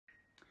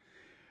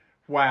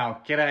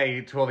Wow,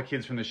 g'day to all the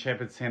kids from the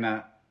Shepherd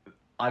Centre.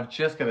 I've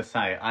just got to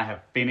say, I have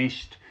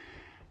finished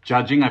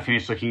judging. I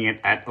finished looking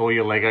at all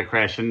your Lego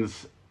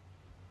creations.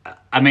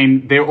 I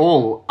mean, they're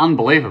all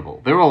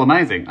unbelievable. They're all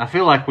amazing. I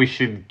feel like we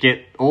should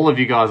get all of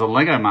you guys on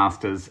Lego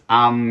Masters.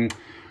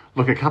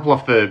 Look, a couple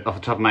off the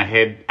top of my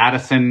head.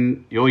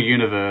 Addison, your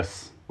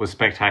universe was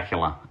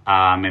spectacular.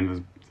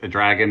 And the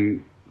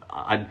dragon,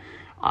 I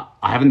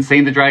haven't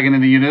seen the dragon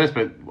in the universe,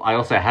 but I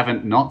also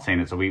haven't not seen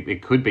it, so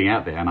it could be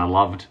out there. And I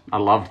loved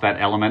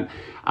that element.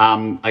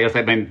 I guess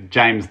I mean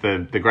James,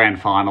 the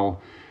grand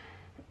final.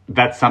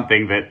 That's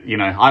something that, you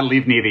know, I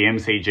live near the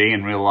MCG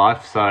in real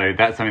life, so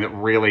that's something that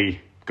really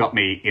got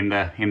me in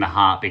the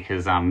heart,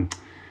 because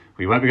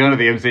we won't be going to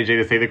the MCG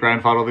to see the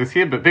grand final this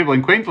year, but people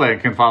in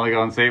Queensland can finally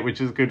go and see it,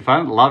 which is good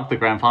fun. Loved the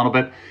grand final.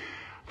 But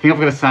I think I've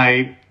got to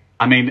say,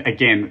 I mean,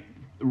 again,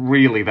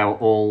 really, they were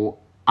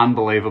all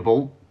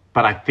unbelievable.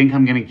 But I think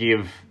I'm going to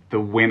give the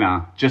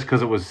winner, just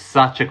because it was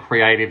such a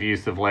creative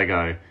use of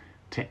Lego,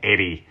 to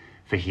Eddie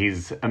for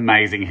his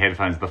amazing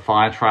headphones. The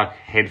fire truck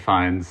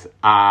headphones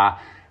are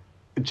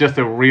just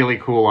a really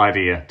cool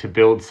idea to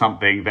build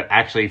something that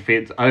actually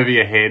fits over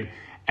your head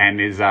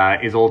and is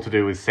all to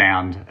do with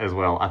sound as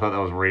well. I thought that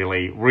was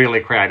really,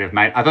 really creative,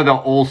 mate. I thought they were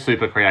all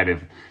super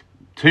creative.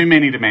 Too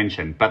many to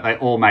mention, but they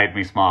all made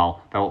me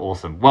smile. They were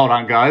awesome. Well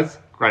done, guys.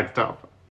 Great stuff.